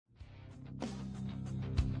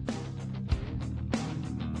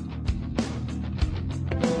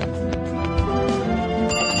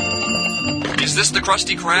this the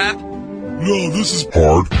Krusty Krab? No, this is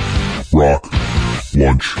Hard Rock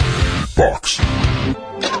Lunch Box.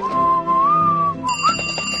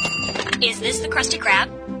 Is this the Krusty Krab?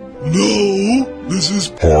 No, this is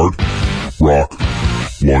Hard Rock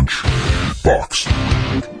Lunch Box.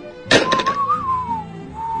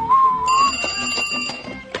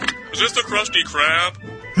 Is this the Krusty Krab?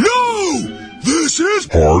 No, this is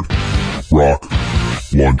Hard Rock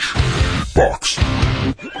Lunch Box.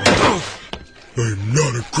 I'm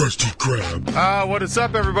not a Krusty Krab. What is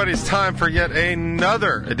up, everybody? It's time for yet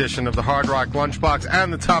another edition of the Hard Rock Lunchbox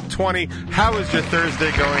and the Top 20. How is your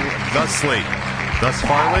Thursday going thusly? Thus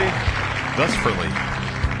farly?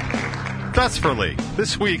 Thusfully.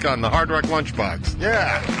 This week on the Hard Rock Lunchbox.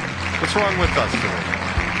 Yeah. What's wrong with thusfully?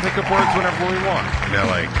 Make up words whenever we want. You know,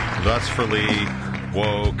 like thusfully,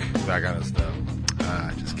 woke, that kind of stuff.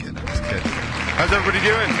 Just kidding. How's everybody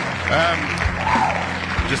doing?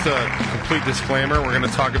 Just a complete disclaimer, we're going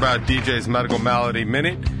to talk about DJ's Medical Malady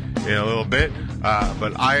Minute in a little bit,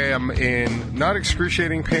 but I am in not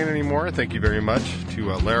excruciating pain anymore, thank you very much, to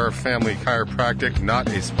Lara Family Chiropractic, not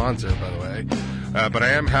a sponsor, by the way, but I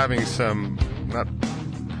am having some, not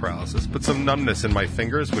paralysis, but some numbness in my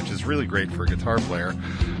fingers, which is really great for a guitar player,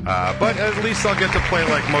 but at least I'll get to play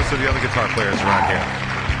like most of the other guitar players around here.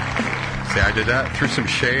 See, I did that, threw some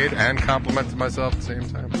shade and complimented myself at the same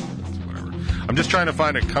time. I'm just trying to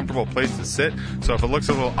find a comfortable place to sit, so if it looks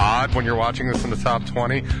a little odd when you're watching this in the top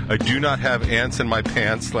 20, I do not have ants in my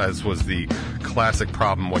pants, as was the classic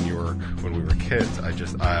problem when we were kids. I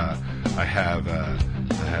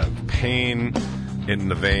have pain in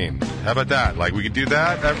the vein. How about that? Like, we could do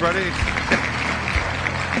that, everybody?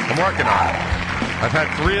 I'm working on it. I've had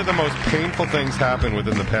 3 of the most painful things happen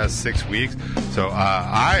within the past 6 weeks, so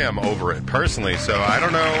I am over it personally, so I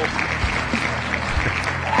don't know.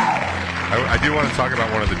 I do want to talk about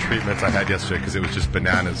one of the treatments I had yesterday because it was just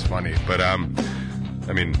bananas funny. But, I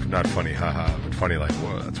mean, not funny, haha, but funny like,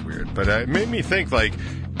 whoa, that's weird. But it made me think, like,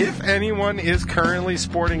 if anyone is currently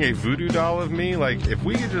sporting a voodoo doll of me, like, if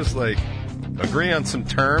we could just, like, agree on some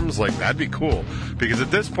terms, like, that'd be cool. Because at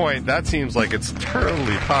this point, that seems like it's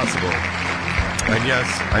totally possible. And yes,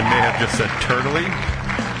 I may have just said turtly.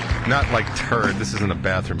 Not like turd, this isn't a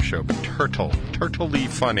bathroom show, but turtle. Turtly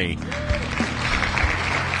funny.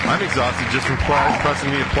 I'm exhausted just from pressing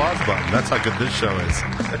the applause button. That's how good this show is.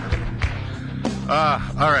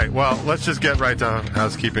 All right, well, let's just get right to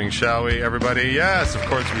housekeeping, shall we, everybody? Yes, of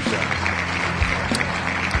course we shall.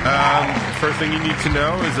 First thing you need to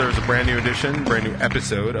know is there's a brand new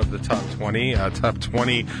episode of the Top 20. Top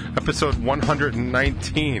 20, episode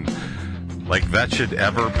 119. Like that should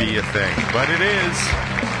ever be a thing. But it is,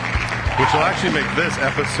 which will actually make this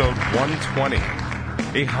episode 120.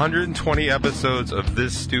 120 episodes of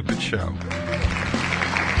this stupid show.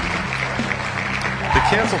 They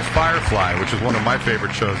canceled Firefly, which is one of my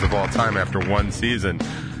favorite shows of all time after one season,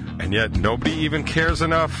 and yet nobody even cares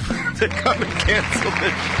enough to come and cancel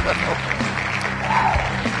this show.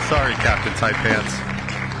 Sorry, Captain Tight Pants.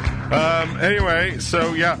 Anyway,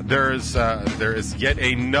 so yeah, there is yet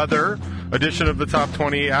another edition of the Top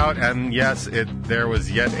 20 out, and yes, there was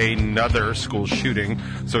yet another school shooting,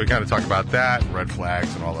 so we kind of talk about that, red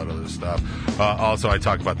flags, and all that other stuff. Also, I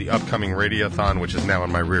talk about the upcoming Radiothon, which is now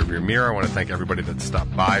in my rearview mirror. I want to thank everybody that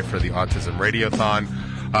stopped by for the Autism Radiothon,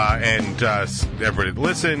 and everybody that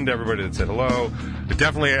listened, everybody that said hello,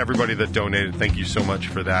 definitely everybody that donated, thank you so much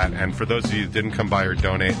for that. And for those of you that didn't come by or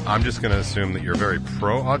donate, I'm just going to assume that you're very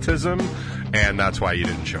pro-autism, and that's why you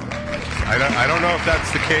didn't show up. I don't know if that's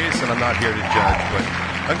the case, and I'm not here to judge, but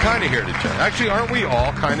I'm kind of here to judge. Actually, aren't we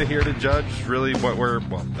all kind of here to judge, really, well,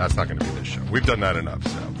 that's not going to be this show. We've done that enough,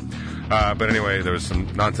 so. But anyway, there was some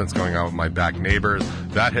nonsense going on with my back neighbors.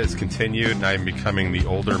 That has continued, and I'm becoming the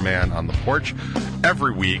older man on the porch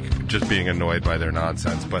every week, just being annoyed by their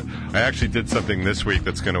nonsense. But I actually did something this week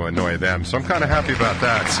that's going to annoy them, so I'm kind of happy about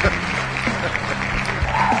that.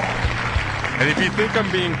 And if you think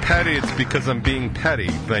I'm being petty, it's because I'm being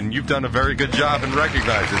petty. Then you've done a very good job in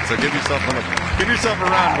recognizing it. So give yourself a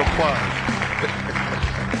round of applause.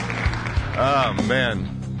 Oh,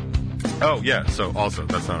 man. Oh, yeah, so also,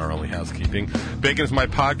 that's not our only housekeeping. Bacon is my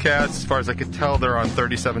podcast. As far as I could tell, they're on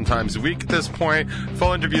 37 times a week at this point.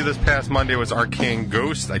 Full interview this past Monday was Arcane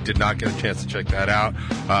Ghost. I did not get a chance to check that out,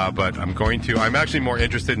 but I'm going to. I'm actually more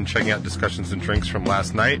interested in checking out Discussions and Drinks from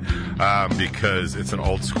last night because it's an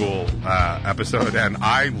old school episode, and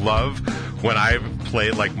I love when I've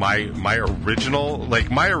played like my original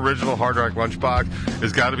Hard Rock Lunchbox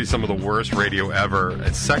has got to be some of the worst radio ever.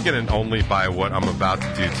 It's second and only by what I'm about to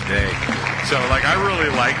do today. So, like, I really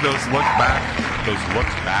like those looks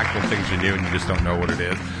back when things are new and you just don't know what it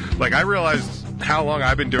is. Like, I realized how long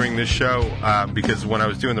I've been doing this show, because when I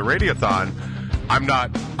was doing the Radiothon, I'm not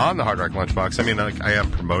on the Hard Rock Lunchbox. I mean, like, I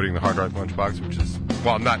am promoting the Hard Rock Lunchbox, which is,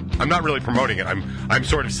 well, I'm not really promoting it. I'm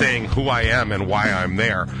sort of saying who I am and why I'm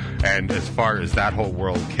there. And as far as that whole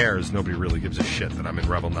world cares, nobody really gives a shit that I'm in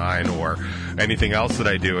Rebel 9 or anything else that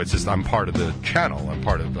I do. It's just I'm part of the channel. I'm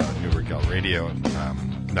part of New Gal Radio and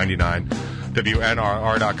 99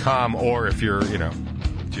 WNRR.com, or if you're,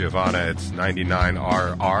 Giovanna, it's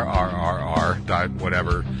 99RRRRR.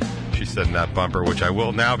 Whatever she said in that bumper, which I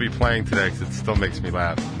will now be playing today because it still makes me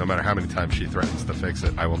laugh. No matter how many times she threatens to fix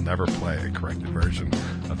it, I will never play a corrected version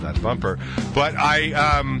of that bumper. But I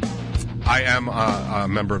am a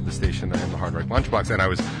member of the station. I am the Hard Rock Lunchbox, and I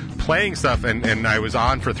was playing stuff, and I was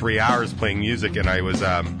on for 3 hours playing music, and I was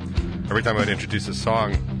every time I would introduce a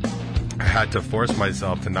song, I had to force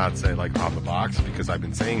myself to not say, like, on the box, because I've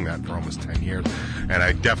been saying that for almost 10 years. And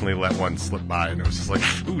I definitely let one slip by, and it was just like,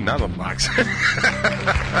 ooh, not on the box. This is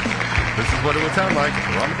what it would sound like if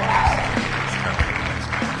we're on the box. It's kind of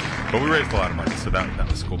nice. But we raised a lot of money, so that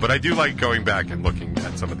was cool. But I do like going back and looking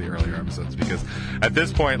at some of the earlier episodes, because at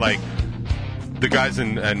this point, like, the guys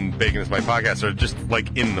in Bacon Is My Podcast are just,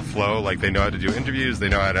 like, in the flow. Like, they know how to do interviews. They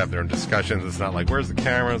know how to have their own discussions. It's not like, where's the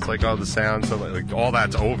camera? It's like, oh, the sound. So, like, all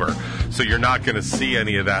that's over. So you're not going to see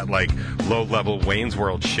any of that, like, low-level Wayne's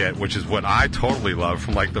World shit, which is what I totally love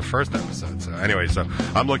from, like, the first episode. So, anyway, so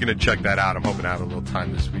I'm looking to check that out. I'm hoping to have a little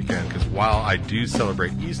time this weekend, because while I do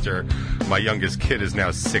celebrate Easter, my youngest kid is now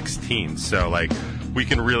 16. So, like, we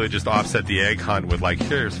can really just offset the egg hunt with, like,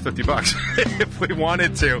 here's $50 if we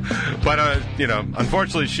wanted to. But,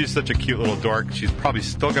 unfortunately, she's such a cute little dork. She's probably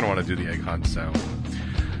still going to want to do the egg hunt. So,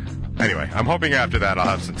 anyway, I'm hoping after that I'll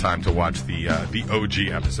have some time to watch the OG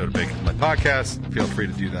episode of Bacon Is My Podcast. Feel free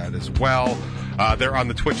to do that as well. They're on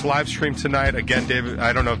the Twitch live stream tonight. Again, David,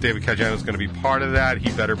 I don't know if David Caggiano is going to be part of that.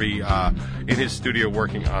 He better be in his studio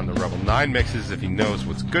working on the Rebel 9 mixes if he knows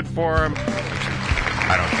what's good for him.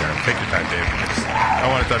 I don't care. Take your time, Dave. I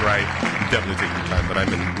want it done right. Definitely take your time, but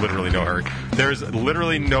I'm in literally no hurry. There's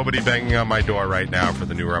literally nobody banging on my door right now for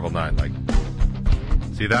the new Rebel 9. Like,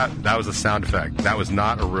 see that? That was a sound effect. That was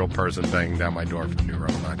not a real person banging down my door for the new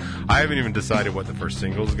Rebel 9. I haven't even decided what the first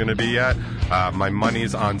single is going to be yet. My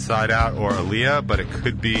money's on Side Out or Aaliyah, but it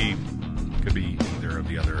could be either of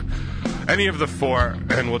the other, any of the four,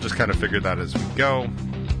 and we'll just kind of figure that as we go.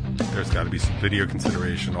 There's got to be some video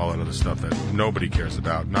consideration, all that other stuff that nobody cares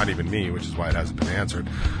about, not even me, which is why it hasn't been answered.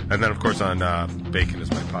 And then, of course, on Bacon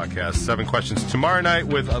Is My Podcast, 7 Questions tomorrow night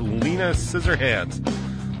with Alina Scissorhands,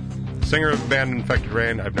 singer of the band Infected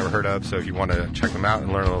Rain. I've never heard of, so if you want to check them out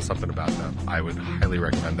and learn a little something about them, I would highly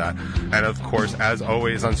recommend that. And, of course, as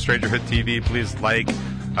always, on Strangerhood TV, please like,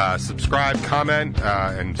 subscribe, comment,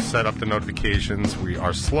 and set up the notifications. We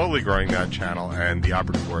are slowly growing that channel, and the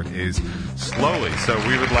operative word is slowly. So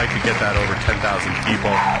we would like to get that over 10,000 people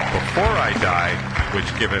before I die,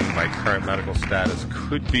 which, given my current medical status,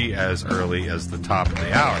 could be as early as the top of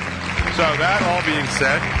the hour. So that all being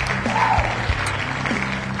said,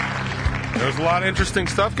 there's a lot of interesting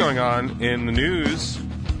stuff going on in the news.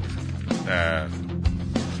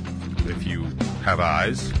 If you have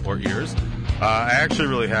eyes or ears. I actually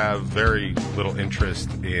really have very little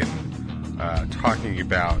interest in talking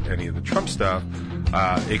about any of the Trump stuff,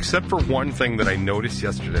 except for one thing that I noticed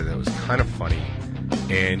yesterday that was kind of funny,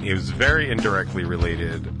 and it was very indirectly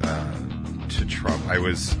related to Trump. I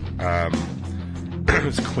was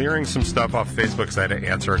clearing some stuff off Facebook because I had to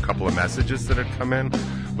answer a couple of messages that had come in,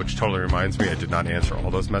 which totally reminds me I did not answer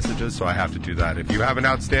all those messages, so I have to do that. If you have an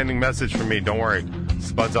outstanding message from me, don't worry.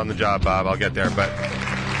 Spud's on the job, Bob. I'll get there. But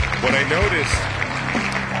what I noticed,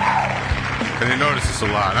 and I notice this a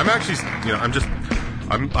lot, I'm actually,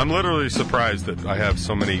 I'm literally surprised that I have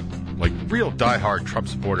so many, like, real diehard Trump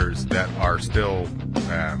supporters that are still,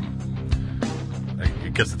 I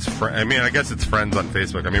guess it's friends on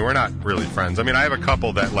Facebook. I mean, we're not really friends. I mean, I have a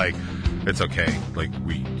couple that, like, it's okay. Like,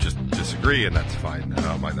 we just disagree, and that's fine. I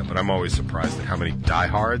don't mind that. But I'm always surprised at how many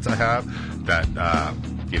diehards I have that,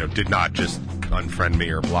 did not just unfriend me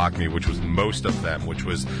or block me, which was most of them, which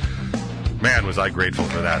was, man, was I grateful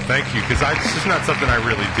for that. Thank you, because it's just not something I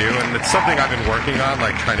really do, and it's something I've been working on,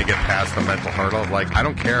 like, trying to get past the mental hurdle of, like, I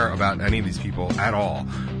don't care about any of these people at all,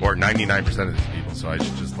 or 99% of these people, so I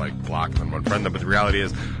should just, like, block them, unfriend them. But the reality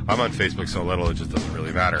is, I'm on Facebook so little, it just doesn't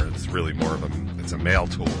really matter. It's really more of it's a mail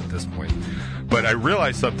tool at this point. But I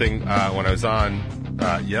realized something when I was on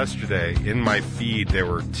yesterday. In my feed, there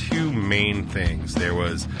were two main things. There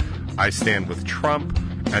was, I stand with Trump,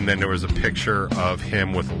 and then there was a picture of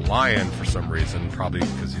him with a lion for some reason, probably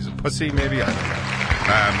because he's a pussy, maybe, I don't know.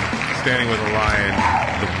 Standing with a lion,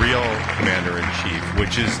 the real commander-in-chief,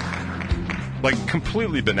 which is like,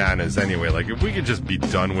 completely bananas anyway. Like, if we could just be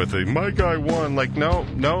done with it. My guy won. Like,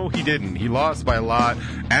 no, he didn't. He lost by a lot,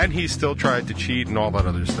 and he still tried to cheat and all that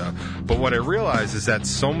other stuff. But what I realized is that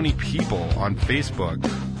so many people on Facebook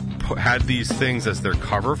had these things as their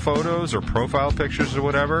cover photos or profile pictures or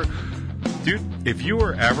whatever. Dude, if you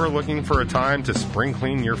were ever looking for a time to spring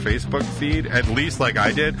clean your Facebook feed, at least like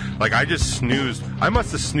I did, like I just snoozed. I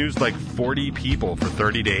must have snoozed like 40 people for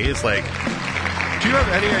 30 days. Like, do you have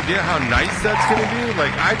any idea how nice that's going to be?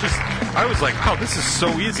 Like, I was like, oh, this is so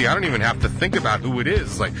easy. I don't even have to think about who it is.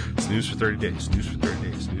 It's like, snooze for 30 days, snooze for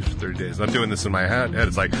 30 days, snooze for 30 days. I'm doing this in my head.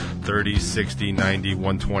 It's like 30, 60, 90,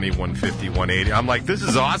 120, 150, 180. I'm like, this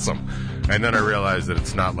is awesome. And then I realized that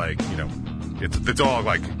it's not like, you know, it's all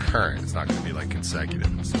like concurrent. It's not going to be like consecutive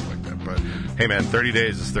and stuff like that. But hey, man, 30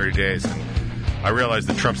 days is 30 days. And I realized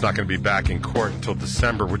that Trump's not going to be back in court until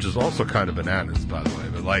December, which is also kind of bananas, by the way.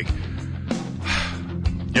 But like,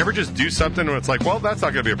 you ever just do something where it's like, well, that's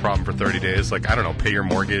not going to be a problem for 30 days. Like, I don't know, pay your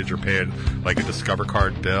mortgage or pay like a Discover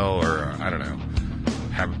card bill, or I don't know,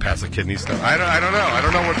 have it pass a kidney stone. I don't know. I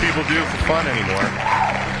don't know what people do for fun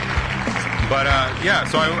anymore. But, yeah,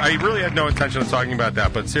 so I really had no intention of talking about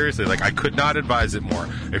that. But seriously, like, I could not advise it more.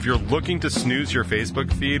 If you're looking to snooze your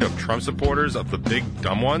Facebook feed of Trump supporters, of the big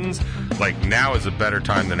dumb ones, like, now is a better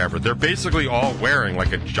time than ever. They're basically all wearing,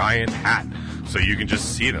 like, a giant hat. So you can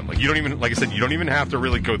just see them. Like, you don't even, like I said, you don't even have to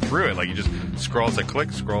really go through it. Like, you just scroll, it's like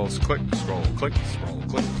click, scrolls, click, scroll, click, scroll,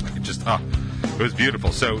 click. Like, it just, it was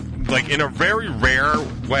beautiful. So, like, in a very rare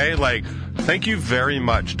way, like, thank you very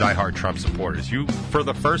much, diehard Trump supporters. You, for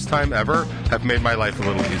the first time ever, have made my life a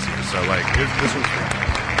little easier. So, like, this was great.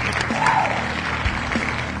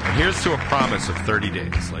 And here's to a promise of 30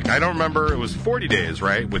 days. Like, I don't remember, it was 40 days,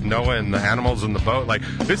 right? With Noah and the animals in the boat. Like,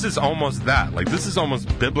 this is almost that. Like, this is almost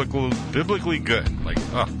biblically good. Like,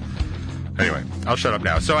 Anyway, I'll shut up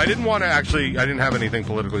now. So I didn't have anything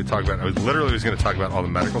politically to talk about. I was going to talk about all the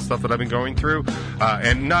medical stuff that I've been going through,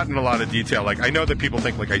 and not in a lot of detail. Like, I know that people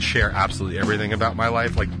think, like, I share absolutely everything about my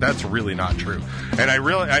life. Like, that's really not true. And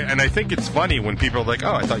I think it's funny when people are like,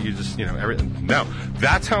 oh, I thought you just, you know, everything. No,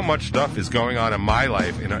 that's how much stuff is going on in my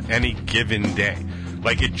life in any given day.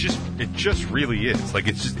 Like, it just really is. Like,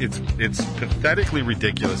 it's pathetically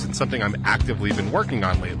ridiculous and something I'm actively been working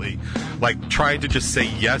on lately. Like, trying to just say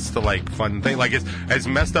yes to, like, fun things. Like, as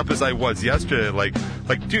messed up as I was yesterday, like,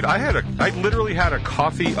 dude, I literally had a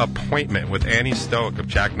coffee appointment with Annie Stoic of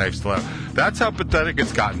Jackknife Slow. That's how pathetic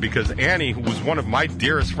it's gotten, because Annie, who was one of my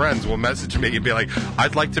dearest friends, will message me and be like,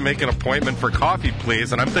 I'd like to make an appointment for coffee,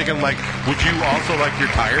 please. And I'm thinking, like, would you also like your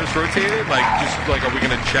tires rotated? Like, just, like, are we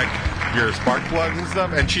going to check your spark plugs and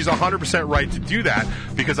stuff? And she's 100% right to do that,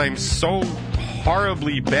 because I'm so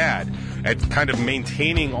horribly bad at kind of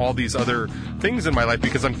maintaining all these other things in my life,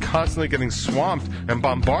 because I'm constantly getting swamped and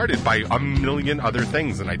bombarded by a million other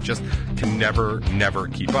things, and I just can never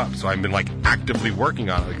keep up. So I've been, like, actively working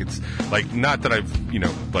on it. Like, it's like, not that I've, you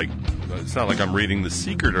know, like, it's not like I'm reading The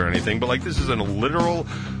Secret or anything, but, like, this is a literal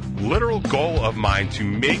goal of mine to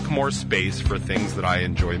make more space for things that I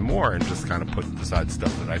enjoy more, and just kind of put aside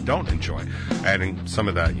stuff that I don't enjoy. And some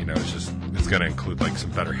of that, you know, it's going to include, like,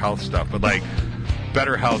 some better health stuff, but, like,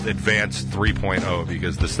 Better Health Advanced 3.0,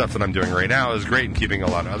 because the stuff that I'm doing right now is great and keeping a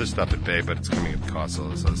lot of other stuff at bay, but it's coming at the cost of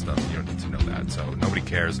all this other stuff. You don't need to know that. So nobody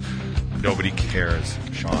cares. Nobody cares,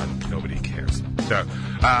 Sean. Nobody cares. So,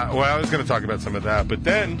 well, I was going to talk about some of that, but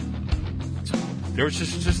then there was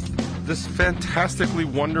just this fantastically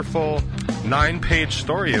wonderful 9-page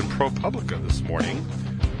story in ProPublica this morning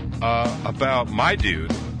about my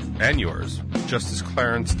dude and yours, Justice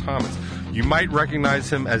Clarence Thomas. You might recognize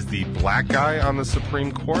him as the black guy on the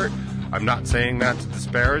Supreme Court. I'm not saying that to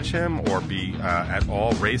disparage him or be at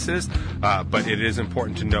all racist, but it is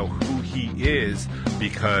important to know who he is,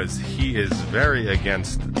 because he is very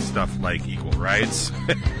against stuff like equal rights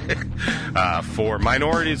for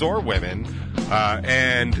minorities or women.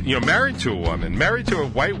 And, you know, married to a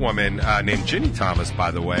white woman named Ginny Thomas,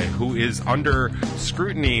 by the way, who is under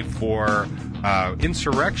scrutiny for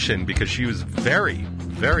insurrection, because she was very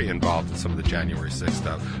involved in some of the January 6th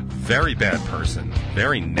stuff. Very bad person,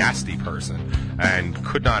 very nasty person, and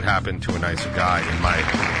could not happen to a nicer guy in my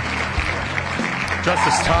opinion.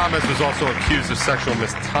 Justice Thomas was also accused of sexual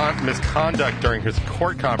misconduct during his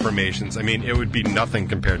court confirmations. I mean, it would be nothing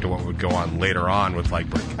compared to what would go on later on with, like,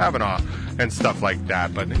 Brett Kavanaugh and stuff like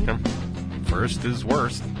that. But, you know, first is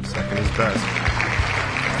worst, second is best.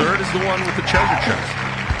 Third is the one with the treasure chest.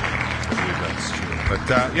 I believe that's true.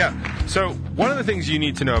 But, yeah. So one of the things you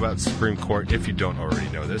need to know about the Supreme Court, if you don't already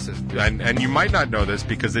know this, is, and you might not know this,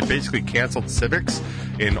 because they basically canceled civics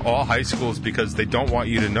in all high schools because they don't want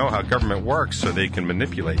you to know how government works so they can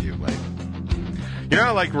manipulate you. Like, You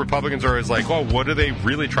know, like Republicans are always like, "Oh, what are they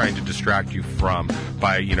really trying to distract you from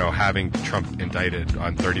by, having Trump indicted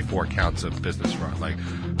on 34 counts of business fraud?" Like,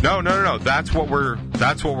 no. That's what we're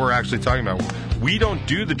actually talking about. We don't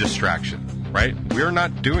do the distraction, right? We're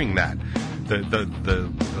not doing that. The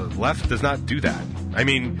left does not do that. I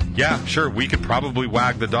mean, yeah, sure, we could probably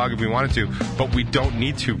wag the dog if we wanted to, but we don't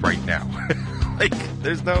need to right now.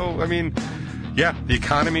 Yeah, the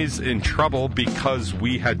economy's in trouble because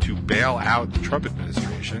we had to bail out the Trump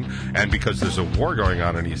administration and because there's a war going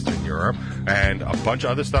on in Eastern Europe and a bunch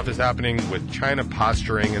of other stuff is happening with China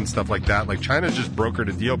posturing and stuff like that. Like, China just brokered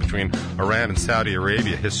a deal between Iran and Saudi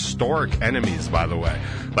Arabia, historic enemies, by the way.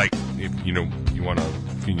 Like, if, you want to...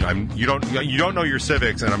 You don't know your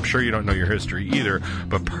civics, and I'm sure you don't know your history either,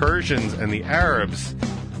 but Persians and the Arabs,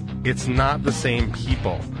 it's not the same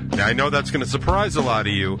people. Now, I know that's going to surprise a lot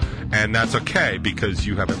of you, and that's okay, because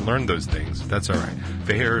you haven't learned those things. That's all right.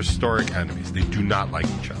 They are historic enemies. They do not like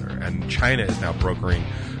each other, and China is now brokering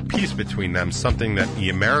peace between them, something that the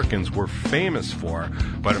Americans were famous for,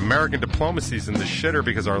 but American diplomacy's in the shitter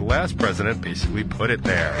because our last president basically put it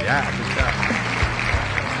there. Yeah, good job.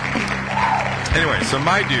 Anyway, so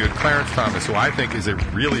my dude, Clarence Thomas, who I think is a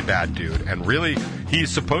really bad dude, and really, he was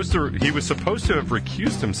supposed to have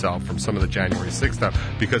recused himself from some of the January 6th stuff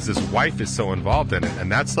because his wife is so involved in it, and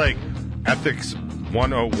that's like ethics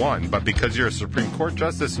 101. But because you're a Supreme Court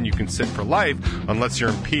justice and you can sit for life, unless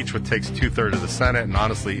you're impeached, which takes 2/3 of the Senate, and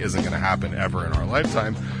honestly isn't going to happen ever in our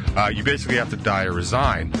lifetime, you basically have to die or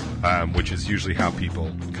resign, which is usually how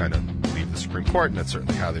people kind of leave the Supreme Court, and that's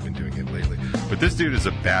certainly how they've been doing it lately. But this dude is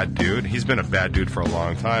a bad dude. He's been a bad dude for a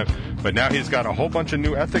long time. But now he's got a whole bunch of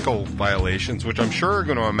new ethical violations, which I'm sure are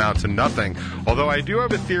going to amount to nothing. Although I do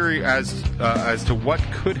have a theory as to what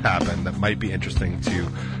could happen that might be interesting to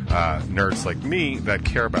nerds like me that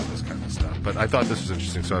care about this kind of stuff. But I thought this was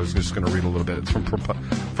interesting, so I was just going to read a little bit. It's from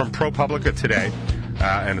ProPublica today,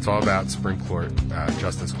 and it's all about Supreme Court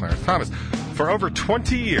Justice Clarence Thomas. For over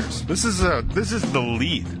 20 years, this is the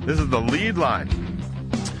lead. This is the lead line.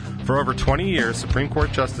 For over 20 years, Supreme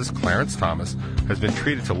Court Justice Clarence Thomas has been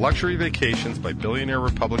treated to luxury vacations by billionaire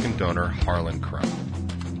Republican donor Harlan Crow.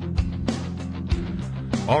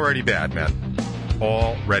 Already bad, man.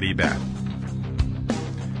 Already bad.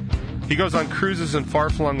 He goes on cruises in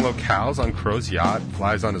far-flung locales on Crow's yacht,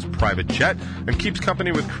 flies on his private jet, and keeps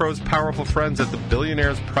company with Crow's powerful friends at the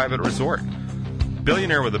billionaire's private resort.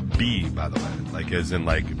 Billionaire with a B, by the way, like as in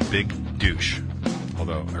like big douche.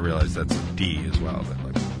 Although I realize that's a D as well, but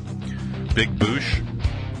like big boosh.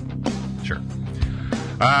 Sure.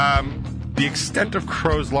 The extent of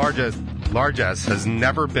Crow's largesse has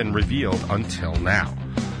never been revealed until now.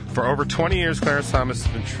 For over 20 years, Clarence Thomas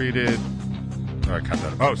has been treated...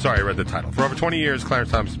 Oh, sorry, I read the title. For over 20 years,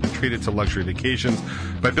 Clarence Thomas has been treated to luxury vacations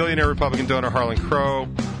by billionaire Republican donor Harlan Crow,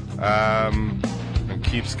 and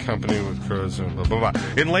keeps company with Crow's... Blah, blah, blah.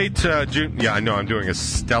 In late June... Yeah, I know, I'm doing a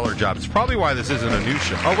stellar job. It's probably why this isn't a news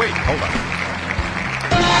show. Oh, wait, hold on.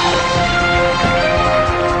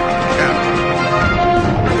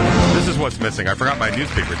 Yeah. This is what's missing. I forgot my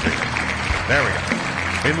newspaper ticket. There we go.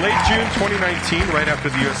 In late June 2019, right after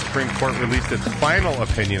the U.S. Supreme Court released its final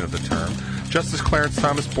opinion of the term, Justice Clarence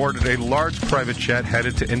Thomas boarded a large private jet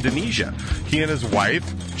headed to Indonesia. He and his wife,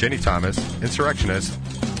 Jenny Thomas, insurrectionist,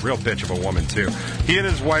 real bitch of a woman too. He and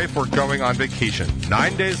his wife were going on vacation.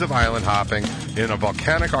 9 days of island hopping in a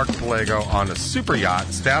volcanic archipelago on a super yacht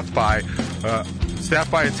staffed by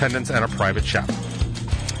attendants and a private chef.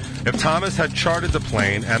 If Thomas had chartered the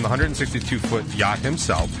plane and the 162-foot yacht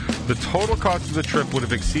himself, the total cost of the trip would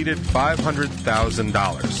have exceeded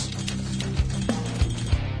 $500,000.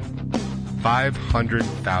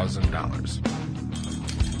 $500,000.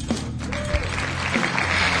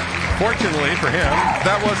 Fortunately for him,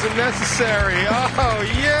 that wasn't necessary. Oh,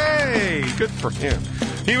 yay! Good for him.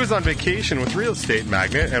 He was on vacation with real estate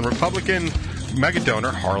magnate and Republican mega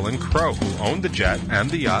donor Harlan Crow, who owned the jet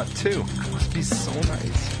and the yacht, too. That must be so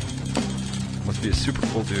nice. Must be a super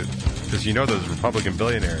cool dude. Because you know those Republican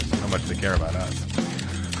billionaires, how much they care about us.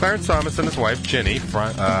 Clarence Thomas and his wife, Jenny,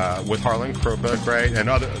 with Harlan Crow, and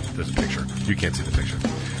other... There's a picture. You can't see the picture.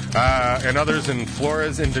 And others in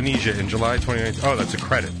Flores, Indonesia in July 2019. Oh, that's a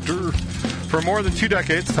credit. For more than 2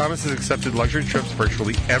 decades, Thomas has accepted luxury trips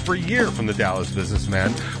virtually every year from the Dallas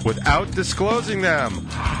businessman without disclosing them.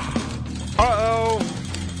 Uh-oh.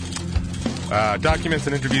 Documents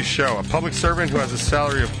and interviews show a public servant who has a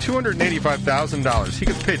salary of $285,000. He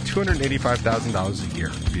gets paid $285,000 a year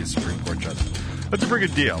to be a Supreme Court justice. That's a pretty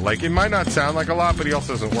good deal. Like, it might not sound like a lot, but he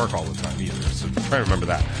also doesn't work all the time either. So try to remember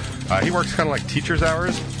that. He works kind of like teacher's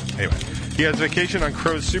hours. Anyway, he has vacation on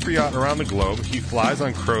Crow's super yacht around the globe. He flies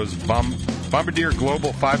on Crow's Bombardier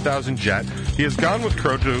Global 5000 jet. He has gone with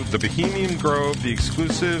Crow to the Bohemian Grove, the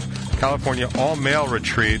exclusive California all-male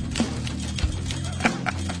retreat.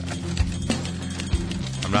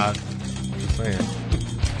 I'm not just saying.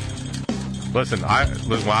 Listen, when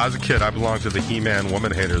I was a kid, I belonged to the He-Man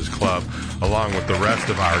Woman Haters Club, along with the rest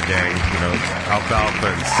of our gang, Alfalfa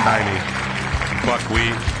and Steiny,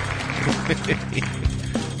 Buckwheat.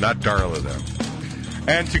 Not Darla, though.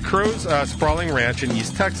 And to Crow's sprawling ranch in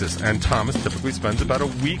East Texas. And Thomas typically spends about a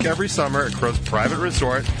week every summer at Crow's private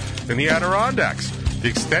resort in the Adirondacks. The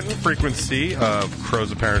extent and frequency of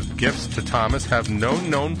Crow's apparent gifts to Thomas have no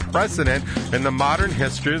known precedent in the modern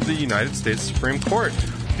history of the United States Supreme Court.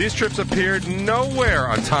 These trips appeared nowhere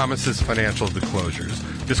on Thomas's financial disclosures.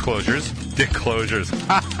 Disclosures.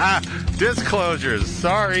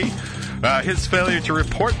 Sorry. His failure to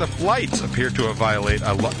report the flights appeared to violate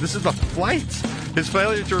a law. This is the flights. His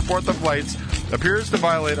failure to report the flights appears to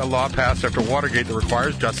violate a law passed after Watergate that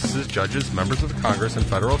requires justices, judges, members of the Congress, and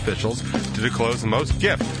federal officials to disclose the most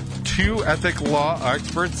gift. 2 ethic law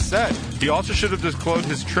experts said. He also should have disclosed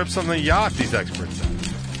his trips on the yacht, these experts said.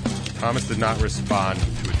 Thomas did not respond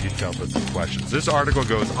to a detailed list of questions. This article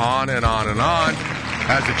goes on and on and on,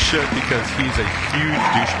 as it should, because he's a huge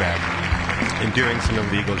douchebag in doing some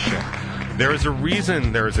illegal shit. There is a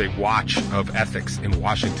reason there is a watch of ethics in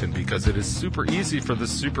Washington, because it is super easy for the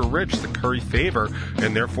super rich to curry favor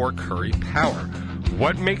and therefore curry power.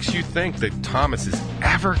 What makes you think that Thomas is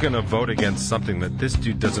ever going to vote against something that this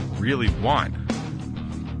dude doesn't really want?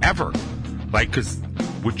 Ever. Because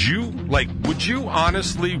would you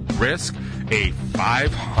honestly risk a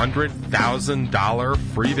 $500,000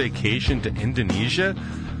 free vacation to Indonesia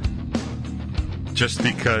just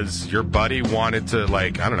because your buddy wanted to,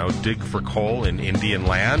 dig for coal in Indian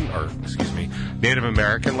land, or, Native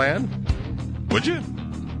American land? Would you?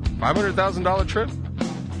 $500,000 trip?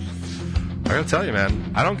 I gotta tell you,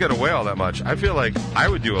 man, I don't get away all that much. I feel like I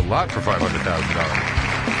would do a lot for $500,000.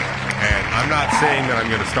 And I'm not saying that I'm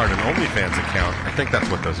going to start an OnlyFans account. I think that's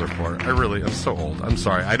what those are for. I'm so old. I'm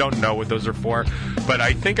sorry. I don't know what those are for. But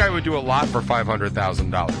I think I would do a lot for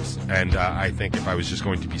 $500,000. And I think if I was just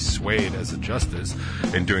going to be swayed as a justice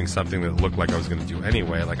in doing something that looked like I was going to do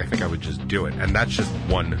anyway, I think I would just do it. And that's just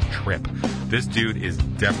one trip. This dude is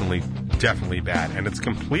definitely bad. And it's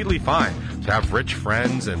completely fine to have rich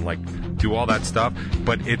friends and, do all that stuff.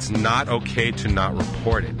 But it's not okay to not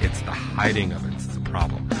report it. It's the hiding of it. It's the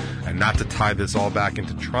problem. And not to tie this all back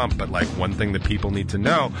into Trump, but one thing that people need to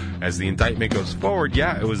know as the indictment goes forward,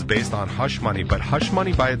 it was based on hush money, but hush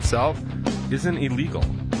money by itself isn't illegal.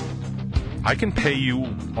 I can pay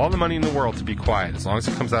you all the money in the world to be quiet as long as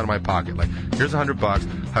it comes out of my pocket. Here's $100. How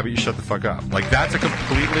about you shut the fuck up? That's a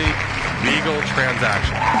completely legal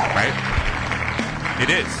transaction, right? It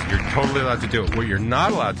is. You're totally allowed to do it. What you're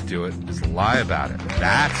not allowed to do is lie about it.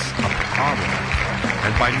 That's a problem.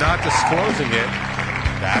 And by not disclosing it,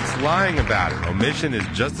 that's lying about it. Omission is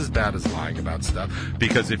just as bad as lying about stuff,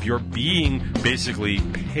 because if you're being basically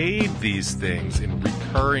paid these things in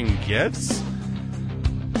recurring gifts,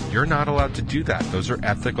 you're not allowed to do that. Those are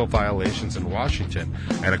ethical violations in Washington.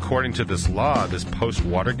 And according to this law, this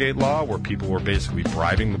post-Watergate law, where people were basically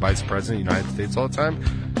bribing the Vice President of the United States all the time,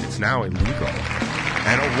 it's now illegal.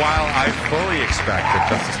 And while I fully expect that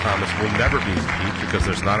Justice Thomas will never be impeached because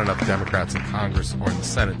there's not enough Democrats in Congress or in the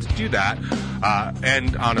Senate to do that,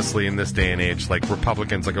 and honestly, in this day and age,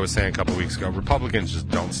 Republicans, like I was saying a couple of weeks ago, Republicans just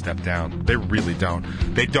don't step down. They really don't.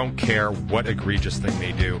 They don't care what egregious thing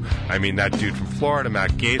they do. I mean, that dude from Florida,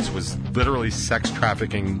 Matt Gaetz, was literally sex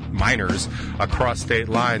trafficking minors across state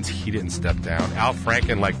lines. He didn't step down. Al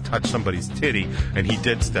Franken, touched somebody's titty, and he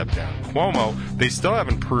did step down. Cuomo, they still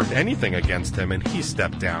haven't proved anything against him, and he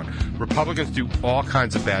stepped down. Republicans do all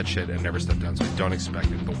kinds of bad shit and never step down, so I don't expect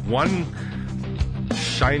it. The one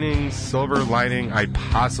shining silver lining I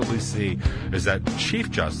possibly see is that Chief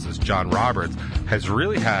Justice John Roberts has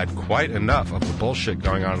really had quite enough of the bullshit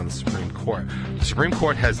going on in the Supreme Court. The Supreme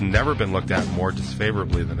Court has never been looked at more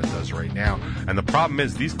disfavorably than it does right now. And the problem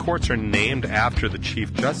is these courts are named after the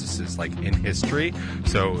Chief Justices, in history.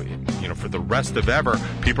 So, for the rest of ever,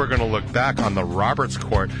 people are going to look back on the Roberts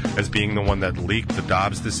Court as being the one that leaked the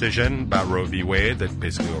Dobbs decision about Roe v. Wade, that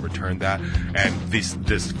basically overturned that. And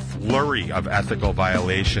this flurry of ethical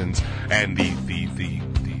violations and the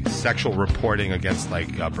sexual reporting against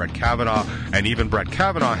Brett Kavanaugh, and even Brett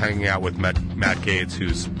Kavanaugh hanging out with Matt Gaetz,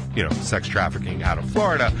 who's sex trafficking out of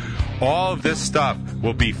Florida. All of this stuff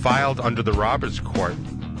will be filed under the Roberts Court,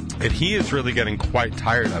 and he is really getting quite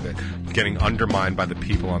tired of it, getting undermined by the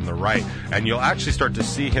people on the right. And you'll actually start to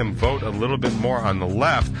see him vote a little bit more on the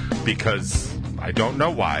left, because I don't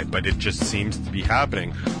know why, but it just seems to be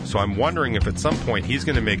happening. So I'm wondering if at some point he's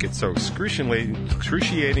going to make it so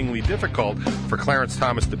excruciatingly difficult for Clarence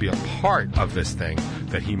Thomas to be a part of this thing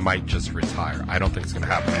that he might just retire. I don't think it's going to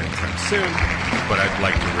happen anytime soon, but I'd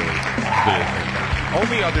like to really think that. The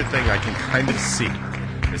only other thing I can kind of see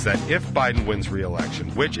is that if Biden wins re-election,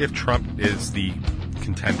 which if Trump is the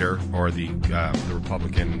contender or the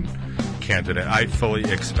Republican candidate, I fully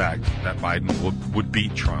expect that Biden would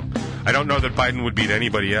beat Trump. I don't know that Biden would beat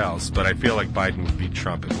anybody else, but I feel like Biden would beat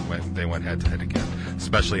Trump if they went head-to-head again,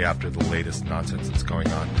 especially after the latest nonsense that's going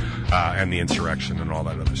on and the insurrection and all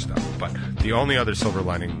that other stuff. But the only other silver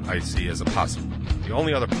lining I see as the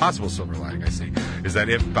only other possible silver lining I see is that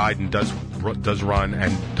if Biden does run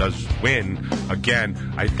and does win again,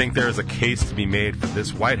 I think there is a case to be made for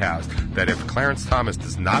this White House that if Clarence Thomas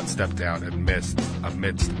does not step down amidst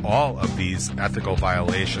all of these ethical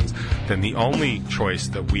violations, then the only choice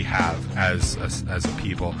that we have as a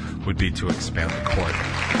people would be to expand the court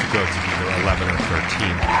to go to either 11 or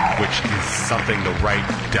 13, which is something the right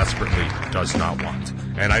desperately does not want.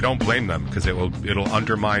 And I don't blame them, because it'll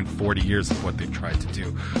undermine 40 years of what they've tried to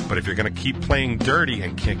do. But if you're going to keep playing dirty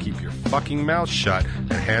and can't keep your fucking mouth shut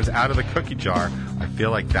and hands out of the cookie jar, I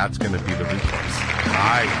feel like that's going to be the recourse.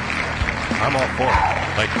 I'm all for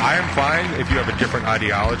it. Like, I am fine if you have a different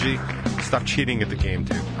ideology. Stop cheating at the game,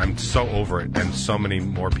 dude. I'm so over it, and so many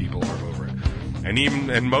more people are over it.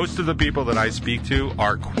 And most of the people that I speak to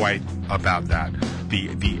are quite about that.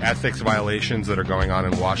 The ethics violations that are going on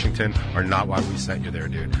in Washington are not why we sent you there,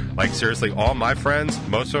 dude. Like, seriously, all my friends,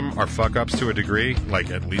 most of them are fuck-ups to a degree, like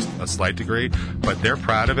at least a slight degree, but they're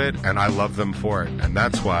proud of it, and I love them for it. And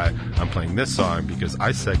that's why I'm playing this song, because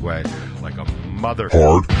I segue like a mother...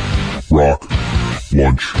 Hard Rock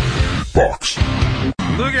Lunch Box.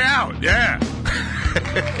 Look out, yeah.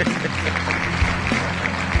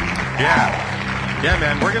 Yeah,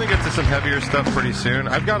 man, we're going to get to some heavier stuff pretty soon.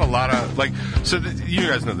 I've got a lot of, you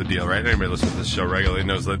guys know the deal, right? Anybody listening to this show regularly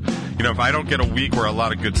knows that, if I don't get a week where a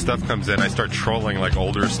lot of good stuff comes in, I start trolling,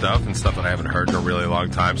 older stuff and stuff that I haven't heard in a really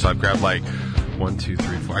long time. So I've grabbed, 1, 2,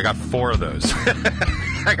 3, 4. I got 4 of those.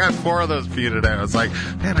 I got 4 of those for you today. I was like,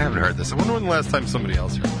 man, I haven't heard this. I wonder when the last time somebody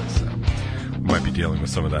else heard this. So we might be dealing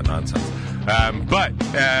with some of that nonsense.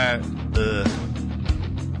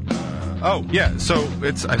 Oh, yeah, so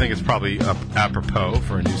I think it's probably apropos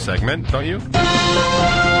for a new segment, don't you? So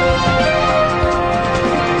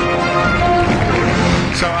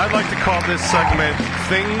I'd like to call this segment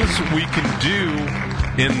Things We Can Do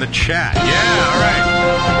in the Chat. Yeah, all right.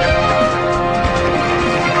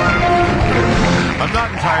 I'm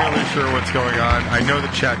not entirely sure what's going on. I know the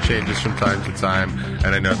chat changes from time to time,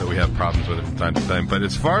 and I know that we have problems with it from time to time, but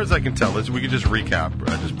as far as I can tell, we can just recap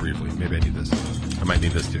just briefly. Maybe I need this. I might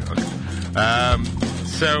need this too. Okay.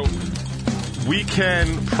 So we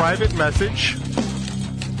can private message,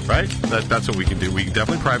 right? That's what we can do. We can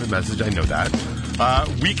definitely private message. I know that.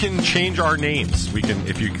 We can change our names.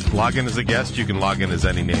 If you log in as a guest, you can log in as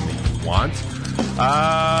any name that you want.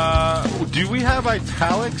 Do we have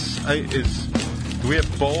italics? Do we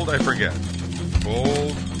have bold? I forget.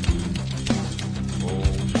 Bold.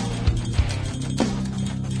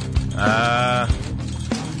 I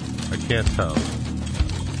can't tell.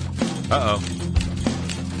 Uh-oh.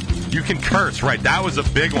 You can curse, right? That was a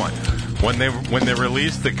big one. When they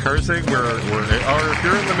released the cursing, or if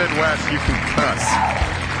you're in the Midwest, you can cuss.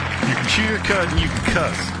 You can chew your cud and you can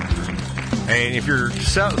cuss. And if you're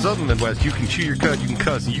southern Midwest, you can chew your cud, you can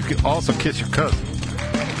cuss, and you can also kiss your cousin.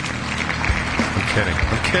 I'm kidding.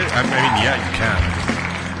 I mean, yeah, you can.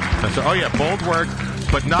 Oh yeah, bold work,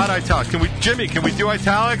 but not italics. Jimmy, can we do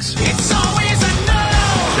italics? It's always a no!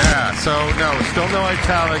 Yeah, so no, still no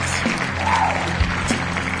italics.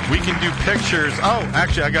 We can do pictures. Oh,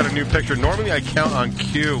 actually, I got a new picture. Normally, I count on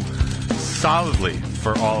Q solidly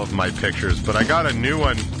for all of my pictures, but I got a new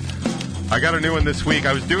one. This week.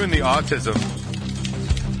 I was doing the autism.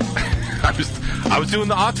 I was doing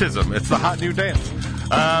the autism. It's the hot new dance.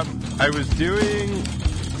 I was doing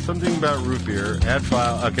something about root beer. Add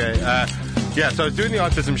file. Okay. So I was doing the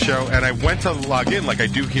autism show, and I went to log in like I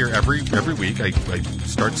do here every week. I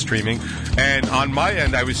start streaming, and on my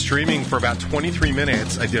end, I was streaming for about 23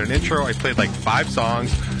 minutes. I did an intro. I played 5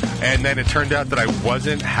 songs, and then it turned out that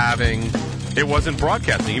it wasn't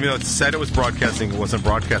broadcasting. Even though it said it was broadcasting, it wasn't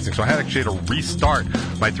broadcasting. So I actually had to restart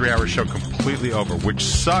my 3-hour show completely over, which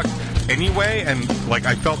sucked anyway. And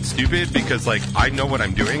I felt stupid because I know what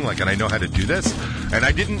I'm doing, and I know how to do this. And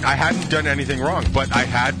I hadn't done anything wrong, but I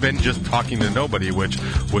had been just talking to nobody, which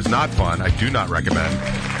was not fun. I do not recommend.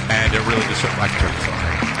 And it really just, I can turn this on.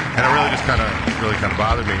 And it really just kind of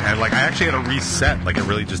bothered me. And like I actually had to reset. Like it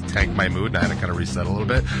really just tanked my mood, and I had to kind of reset a little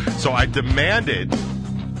bit. So I demanded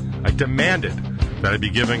that I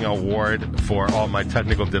be giving an award for all my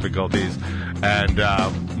technical difficulties. And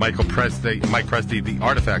Mike Presti, the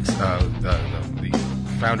Artifacts, the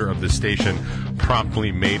founder of this station,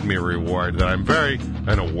 promptly made me a reward that I'm very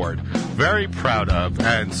proud of.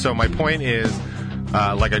 And so my point is,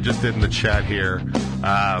 like I just did in the chat here,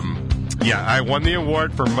 I won the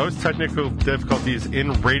award for most technical difficulties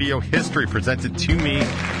in radio history, presented to me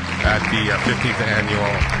at the 15th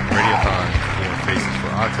annual Radiothon for Faces for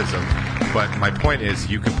Autism. But my point is,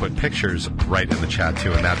 you can put pictures right in the chat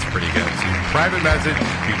too, and that's pretty good. So you can private message,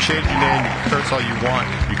 you can change your name, you can curse all you want,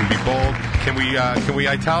 you can be bold. Can we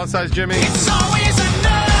italicize Jimmy? It's always a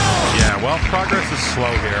no! Yeah, well, progress is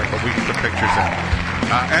slow here, but we can put pictures in.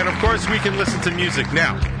 And of course, we can listen to music.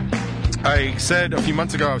 Now, I said a few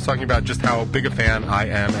months ago, I was talking about just how big a fan I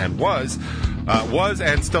am and was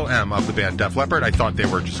and still am of the band Def Leppard. I thought they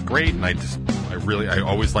were just great, and I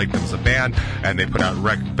always liked them as a band, and they put out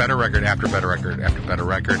better record after better record after better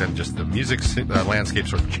record, and just the music landscape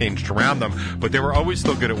sort of changed around them, but they were always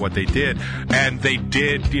still good at what they did. And they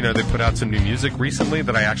did, they put out some new music recently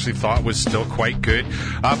that I actually thought was still quite good,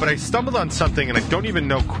 but I stumbled on something, and I don't even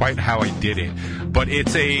know quite how I did it, but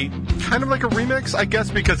it's a kind of like a remix, I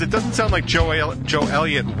guess, because it doesn't sound like Joe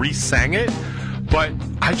Elliott re-sang it, but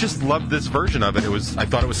I just loved this version of it. I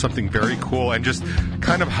thought it was something very cool, and just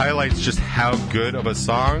kind of highlights just how good of a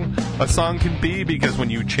song can be, because when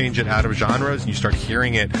you change it out of genres and you start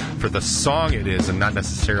hearing it for the song it is, and not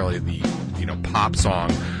necessarily the pop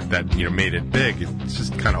song that made it big, it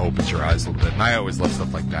just kind of opens your eyes a little bit. And I always love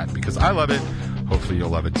stuff like that because I love it. Hopefully you'll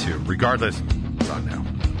love it too. Regardless, it's on now.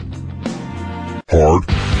 Hard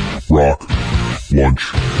Rock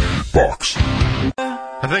Lunch Box.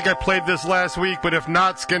 I think I played this last week, but if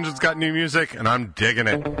not, Skinner's got new music, and I'm digging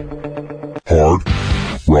it. Hard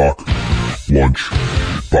Rock Lunch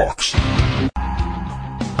Box.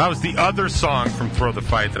 That was the other song from Throw the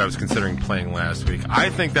Fight that I was considering playing last week. I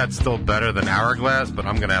think that's still better than Hourglass, but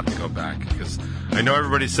I'm going to have to go back, because I know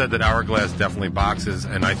everybody said that Hourglass definitely boxes,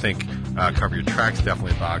 and I think Cover Your Tracks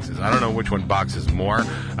definitely boxes. I don't know which one boxes more.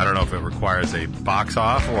 I don't know if it requires a box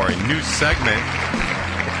off or a new segment.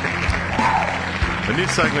 A new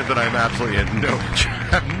segment that I'm absolutely have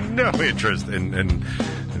no interest in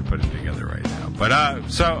putting together right now. But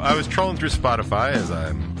so I was trolling through Spotify, as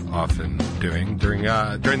I'm often doing during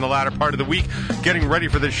the latter part of the week, getting ready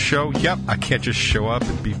for this show. Yep, I can't just show up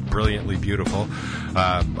and be brilliantly beautiful.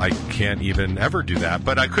 I can't even ever do that.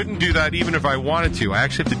 But I couldn't do that even if I wanted to. I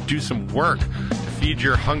actually have to do some work to feed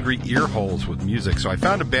your hungry ear holes with music. So I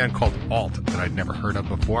found a band called Alt that I'd never heard of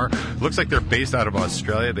before. It looks like they're based out of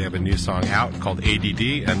Australia. They have a new song out called ADD,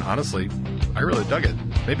 and honestly, I really dug it.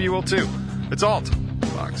 Maybe you will too. It's Alt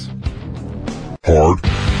Box. Hard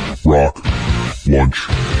Rock Lunch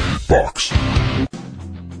Box.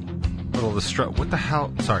 Little distraught. What the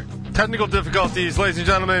hell? Sorry. Technical difficulties, ladies and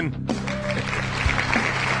gentlemen.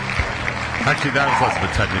 Actually, that was less of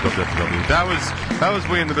a technical difficulty. That was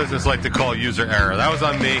we in the business like to call user error. That was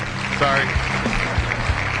on me. Sorry.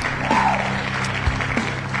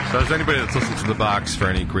 So as anybody that's listened to the box for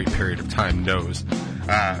any great period of time knows,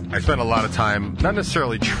 I spend a lot of time not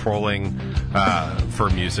necessarily trolling for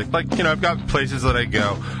music. Like, I've got places that I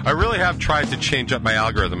go. I really have tried to change up my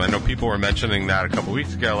algorithm. I know people were mentioning that a couple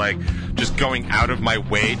weeks ago, like just going out of my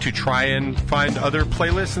way to try and find other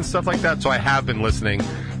playlists and stuff like that. So I have been listening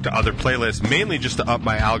to other playlists, mainly just to up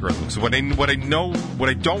my algorithm. So what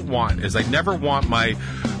I don't want is I never want my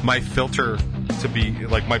filter to be,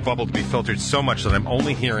 like my bubble to be filtered so much that I'm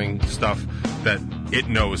only hearing stuff that it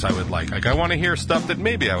knows I would like. Like I want to hear stuff that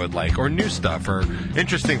maybe I would like, or new stuff, or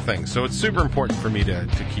interesting things. So it's super important for me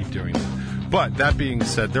to keep doing that. But that being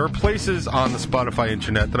said, there are places on the Spotify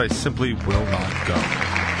internet that I simply will not go.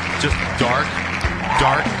 Just dark,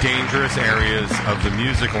 dangerous areas of the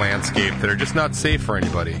music landscape that are just not safe for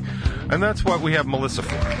anybody. And that's what we have Melissa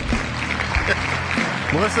for.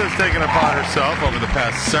 Melissa has taken it upon herself over the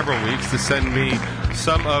past several weeks to send me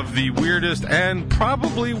some of the weirdest and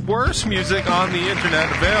probably worst music on the internet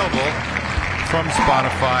available from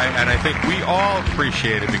Spotify, and I think we all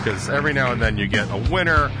appreciate it because every now and then you get a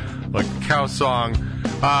winner, like the Cow song,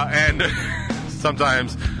 and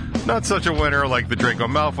sometimes not such a winner like the Draco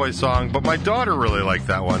Malfoy song, but my daughter really liked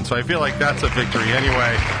that one, so I feel like that's a victory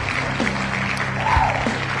anyway.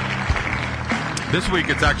 This week,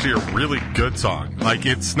 it's actually a really good song. Like,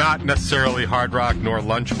 it's not necessarily hard rock nor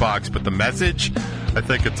lunchbox, but the message, I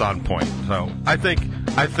think it's on point. So I think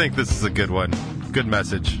this is a good one. Good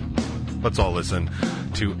message. Let's all listen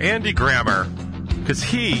to Andy Grammer, because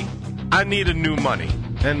he I need a new money.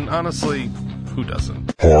 And honestly, who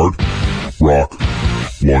doesn't? Hard Rock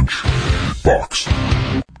Lunch Box.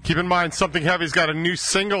 Keep in mind, Something Heavy's got a new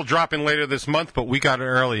single dropping later this month, but we got it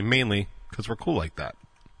early, mainly because we're cool like that.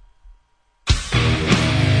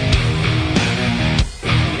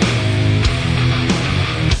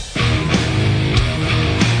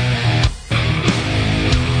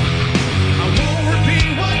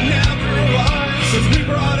 We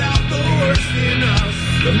brought out the worst in us.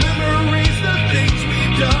 The memories, the things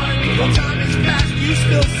we've done. While time has passed, you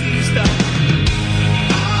still see stuff.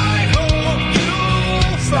 I hope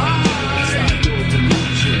you'll find your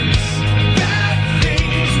delusions. That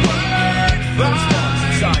things work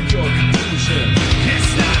fine. Inside your confusion.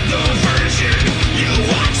 It's not the version you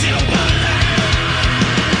want to believe.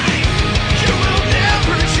 You will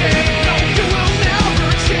never change. No, you will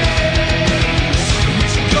never change. We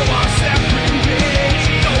should go our separate ways.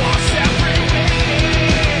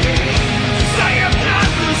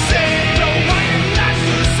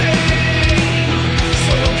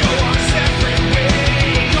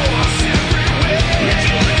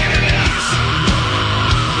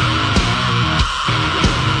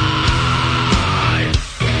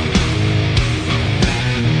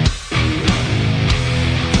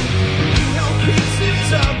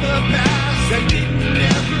 That didn't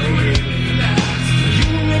ever really last. You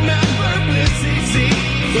remember bliss easy,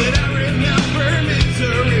 but I remember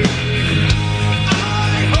misery.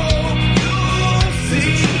 I hope you'll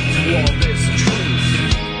see through all this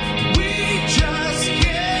truth. We just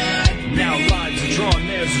can't be. Now lines are drawn,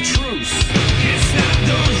 there's a truce. It's not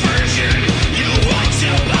the version you want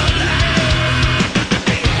to believe.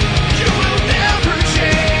 You will never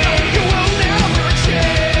change. No, you will never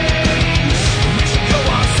change. We should go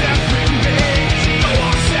our separate ways.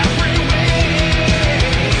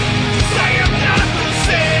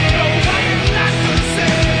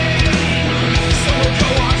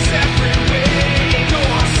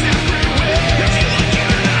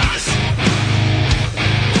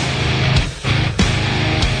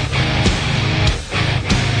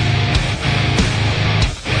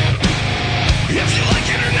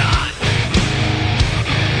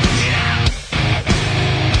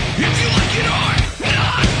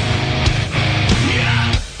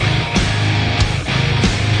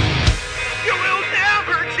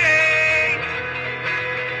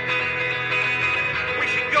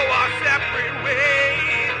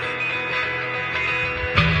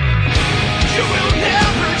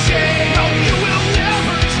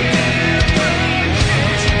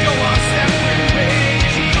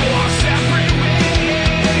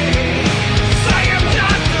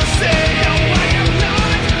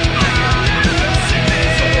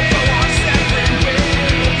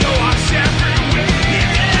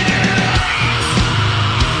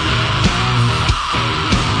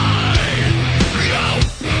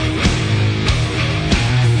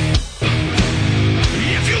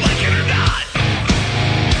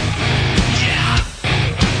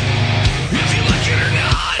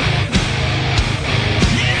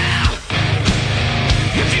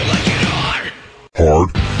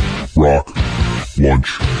 Hard Rock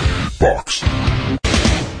Lunch Box.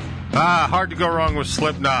 Hard to go wrong with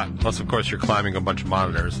Slipknot, unless of course you're climbing a bunch of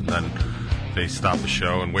monitors and then they stop the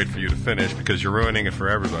show and wait for you to finish because you're ruining it for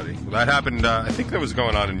everybody. Well, that happened, I think that was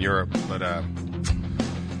going on in Europe, but I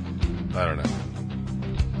don't know.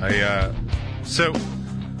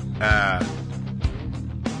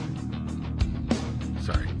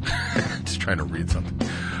 Sorry. Just trying to read something.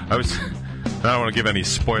 I don't want to give any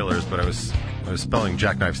spoilers, but I was spelling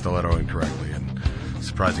Jackknife Stiletto incorrectly and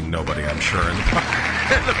surprising nobody, I'm sure, in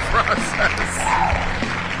the process.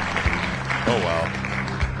 Oh, well.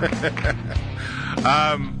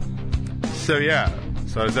 So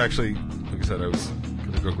I was actually, like I said, I was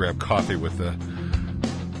going to go grab coffee with the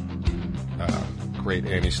great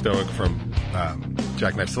Annie Stoic from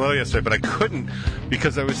Jackknife Stiletto yesterday, but I couldn't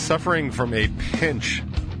because I was suffering from a pinch,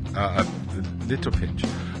 a little pinch.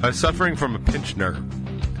 I was suffering from a pinched nerve.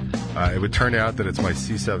 It would turn out that it's my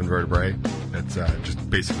C7 vertebrae that's just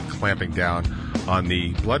basically clamping down on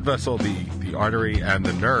the blood vessel, the artery, and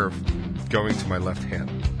the nerve going to my left hand.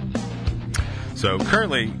 So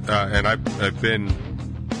currently, and I've been,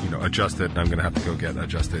 adjusted, and I'm going to have to go get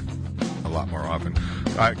adjusted a lot more often.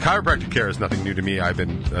 Chiropractic care is nothing new to me. I've been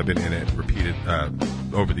in it repeated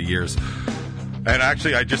over the years. And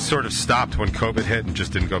actually, I just sort of stopped when COVID hit and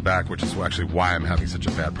just didn't go back, which is actually why I'm having such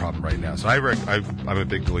a bad problem right now. So I'm a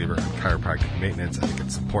big believer in chiropractic maintenance. I think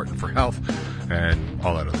it's important for health and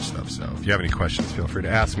all that other stuff. So if you have any questions, feel free to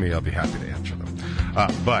ask me. I'll be happy to answer them.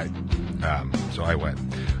 So I went.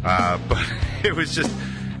 But it was just,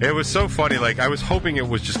 It was so funny. Like, I was hoping it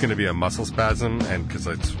was just going to be a muscle spasm, and because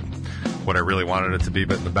that's what I really wanted it to be.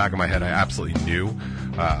 But in the back of my head, I absolutely knew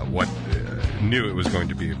knew it was going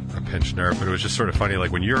to be a pinched nerve. But it was just sort of funny.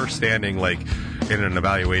 Like, when you're standing like in an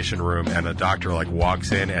evaluation room and a doctor like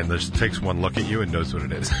walks in and just takes one look at you and knows what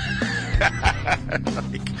it is.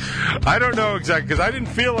 Like, I don't know exactly, because I didn't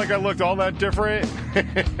feel like I looked all that different.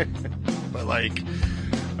 But like,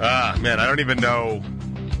 man, I don't even know.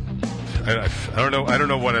 I don't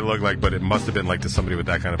know what I look like, but it must have been like to somebody with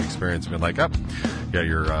that kind of experience. Been like, oh, yeah,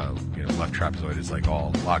 your left trapezoid is like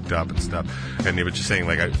all locked up and stuff. And he was just saying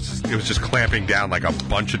like it was just clamping down like a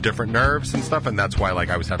bunch of different nerves and stuff, and that's why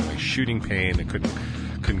like I was having like shooting pain and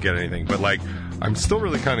couldn't get anything. But like, I'm still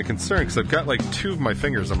really kind of concerned because I've got like 2 of my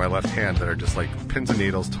fingers on my left hand that are just like pins and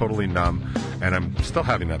needles, totally numb, and I'm still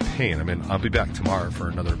having that pain. I mean, I'll be back tomorrow for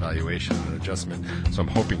another evaluation and adjustment, so I'm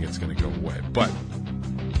hoping it's going to go away. But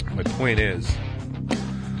my point is,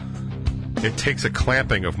 it takes a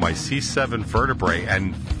clamping of my C7 vertebrae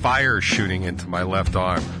and fire shooting into my left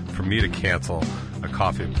arm for me to cancel a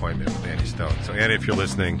coffee appointment with Annie Stone. So, Annie, if you're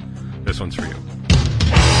listening, this one's for you.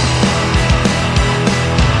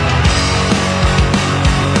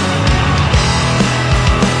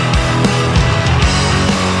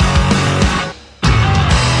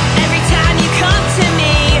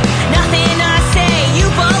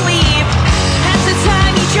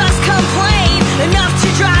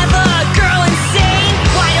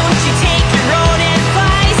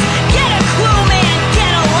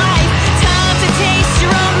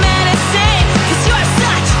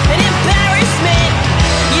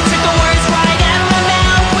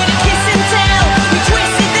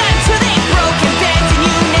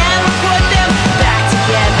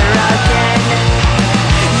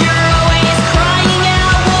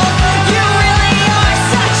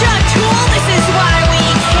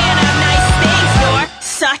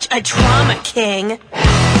 A drama king. Heard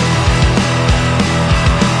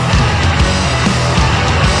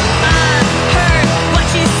what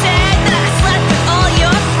you said, that I slept with all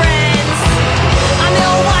your friends. I'm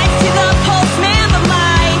no wife to the postman,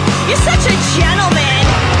 but you're such a gentleman.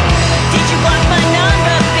 Did you block my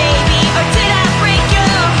number, baby, or did I break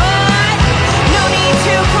your heart? No need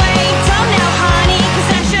to play dumb now, honey, 'cause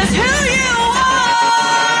that's just who you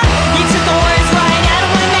are. You took the words right out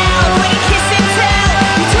of my mouth when you kiss and tell.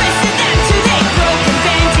 Twisted them till they broke and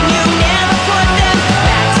bent, and you never put them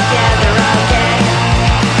back together again.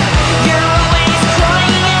 You're always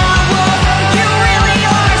crying out, wolf. You really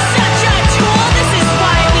are such a tool. This is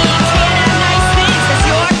why we can't have nice things, 'cause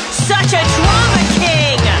you're such a drama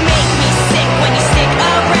king. Make me sick when you stick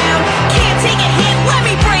around. Can't take a hit, let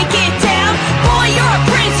me break it down. Boy, you're a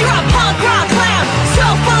prince, you're a punk rock clown. So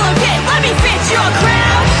full of it, let me fit your crown.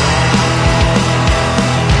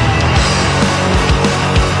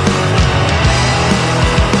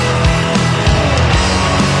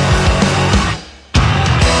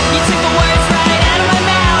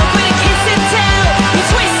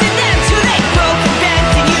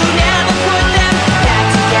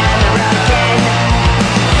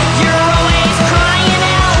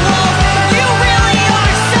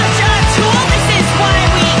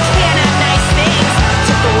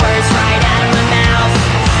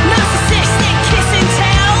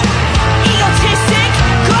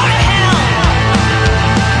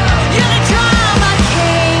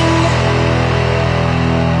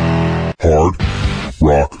 Hard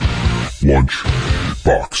Rock Lunch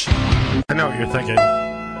Box. I know what you're thinking.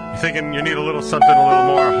 You're thinking you need a little something a little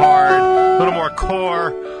more hard, a little more core,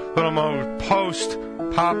 a little more post,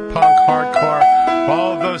 pop, punk, hardcore,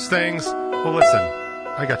 all of those things. Well, listen,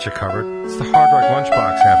 I got you covered. It's the Hard Rock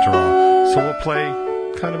Lunchbox after all. So we'll play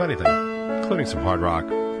kind of anything, including some hard rock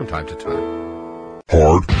from time to time.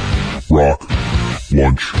 Hard Rock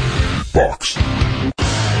Lunch Box.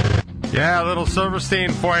 Yeah, a little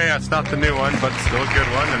Silverstein for you. It's not the new one, but still a good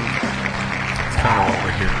one, and it's kind of what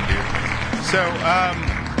we're here to do. So,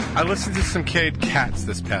 I listened to some Cade Katz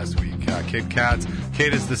this past week. Cade Katz.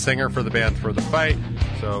 Cade is the singer for the band Throw the Fight,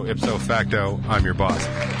 so ipso facto, I'm your boss.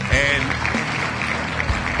 And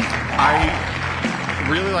I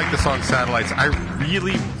really like the song Satellites. I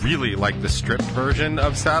really, really like the stripped version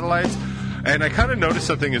of Satellites. And I kind of noticed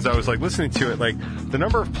something as I was like listening to it, like the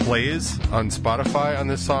number of plays on Spotify on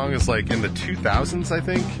this song is like in the 2000s, I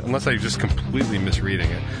think, unless I'm just completely misreading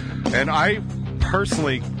it. And I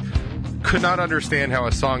personally could not understand how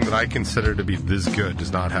a song that I consider to be this good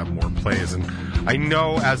does not have more plays. And I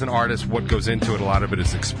know as an artist what goes into it. A lot of it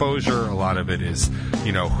is exposure. A lot of it is,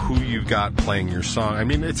 you know, who you've got playing your song. I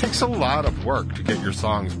mean, it takes a lot of work to get your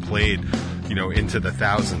songs played, into the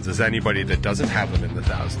thousands as anybody that doesn't have them in the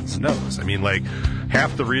thousands knows. I mean, like,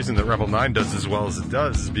 half the reason that Rebel 9 does as well as it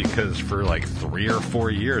does is because for like 3 or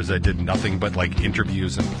 4 years I did nothing but like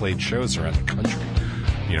interviews and played shows around the country.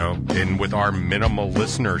 And with our minimal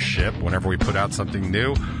listenership, whenever we put out something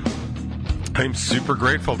new, I'm super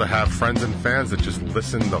grateful to have friends and fans that just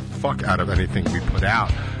listen the fuck out of anything we put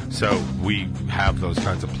out. So we have those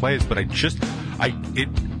kinds of plays, but I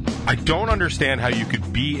don't understand how you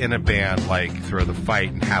could be in a band like Throw the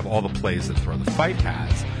Fight and have all the plays that Throw the Fight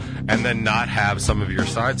has and then not have some of your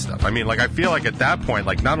side stuff. I mean, like, I feel like at that point,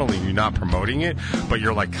 like, not only are you not promoting it, but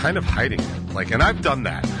you're like kind of hiding it. Like, and I've done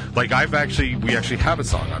that. Like, we actually have a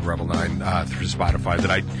song on Rebel 9 through Spotify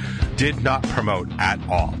that I did not promote at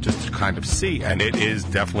all, just to kind of see. And it is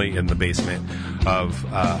definitely in the basement of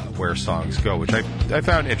where songs go, which I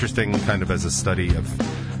found interesting kind of as a study of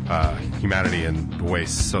humanity and the way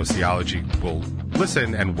sociology will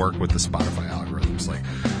listen and work with the Spotify algorithms, like,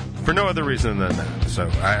 for no other reason than that. So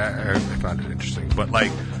I found it interesting. But,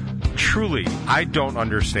 like, truly, I don't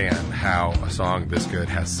understand how a song this good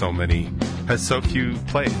has so few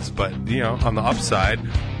plays. But, on the upside,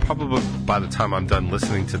 probably by the time I'm done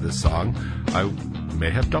listening to this song, I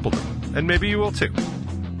may have doubled it. And maybe you will too.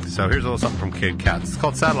 So here's a little something from Kid Katz. It's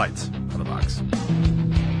called Satellites on the box.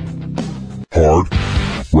 Hard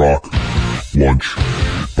Rock Lunch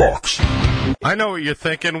Box. I know what you're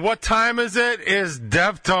thinking. What time is it? It's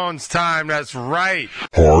Deftones time. That's right.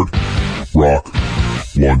 Hard Rock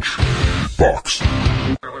Lunch Box.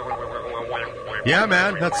 Yeah,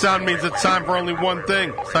 man. That sound means it's time for only one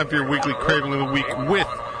thing. It's time for your weekly Craving of the Week with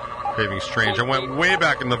Craving Strange. I went way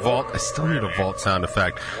back in the vault. I still need a vault sound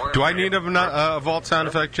effect. Do I need a vault sound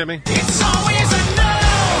effect, Jimmy? It's always a no.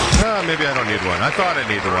 Maybe I don't need one. I thought I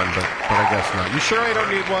needed one, but I guess not. You sure I don't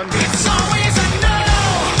need one? It's always a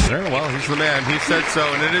no. Well, he's the man. He said so,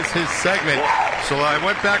 and it is his segment. So I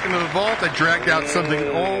went back into the vault. I dragged out something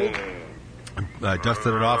old. I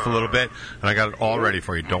dusted it off a little bit, and I got it all ready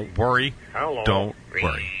for you. Don't worry. Don't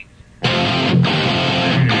worry.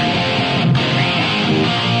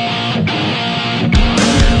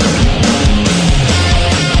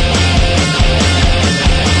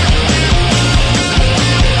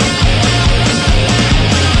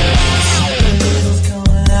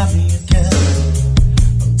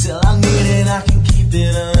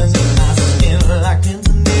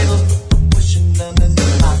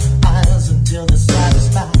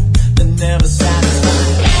 Never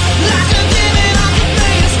satisfied. Like a demon on the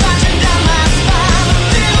face, scratching down my spine.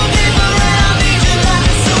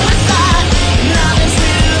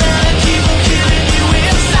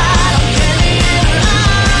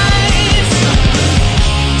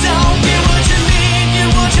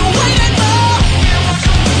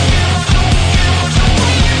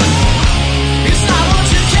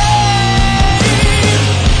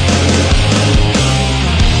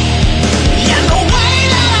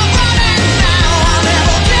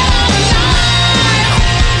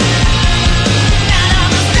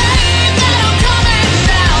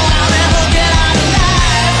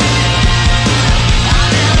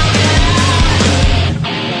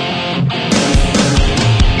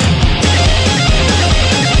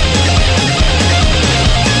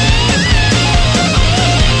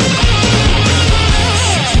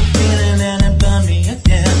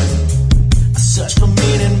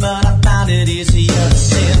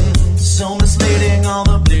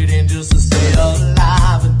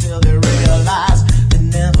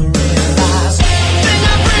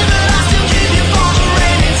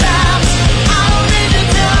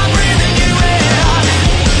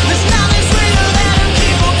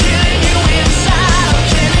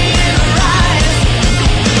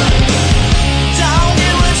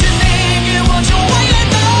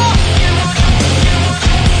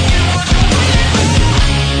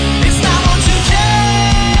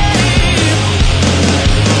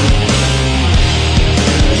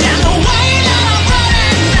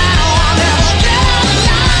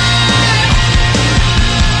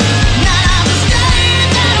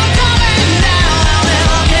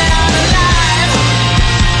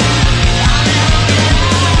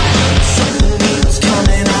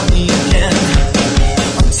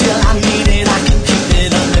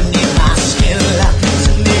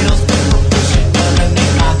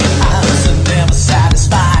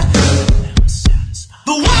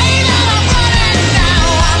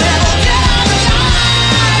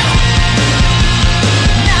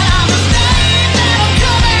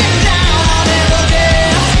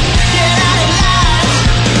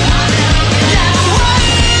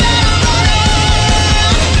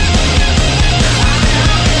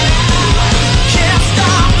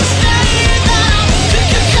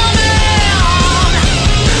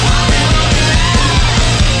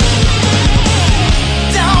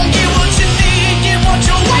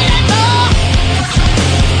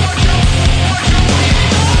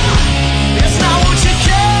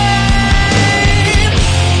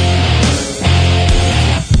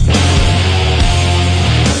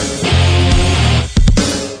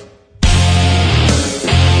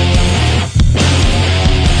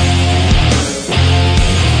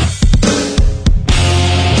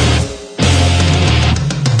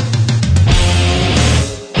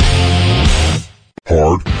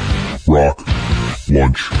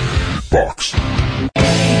 Lunch Box.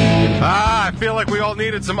 I feel like we all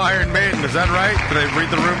needed some Iron Maiden. Is that right? Did I read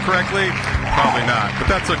the room correctly? Probably not. But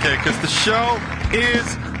that's okay, because the show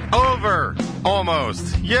is over.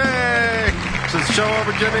 Almost. Yay! Is the show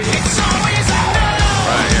over, Jimmy? It's always enough.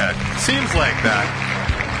 Right, yeah. Seems like that.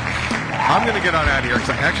 I'm going to get on out of here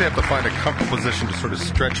because I actually have to find a comfortable position to sort of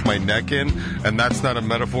stretch my neck in, and that's not a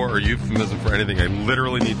metaphor or euphemism for anything. I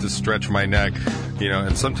literally need to stretch my neck,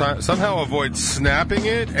 and somehow avoid snapping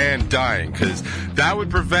it and dying, because that would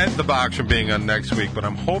prevent the box from being on next week. But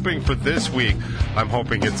I'm hoping for this week, I'm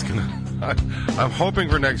hoping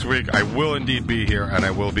for next week I will indeed be here, and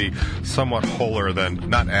I will be somewhat wholer than,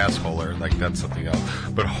 not assholer, like that's something else,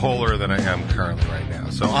 but wholer than I am currently right now.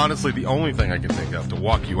 So honestly, the only thing I can think of to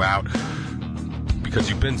walk you out, because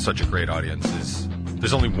you've been such a great audience, is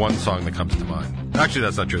there's only one song that comes to mind. Actually,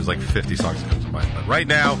 that's not true. There's like 50 songs that come to mind. But right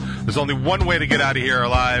now, there's only one way to get out of here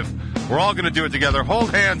alive. We're all going to do it together.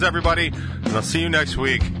 Hold hands, everybody. And I'll see you next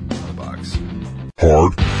week on The Box.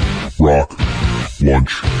 Hard Rock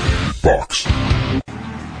Lunch Box.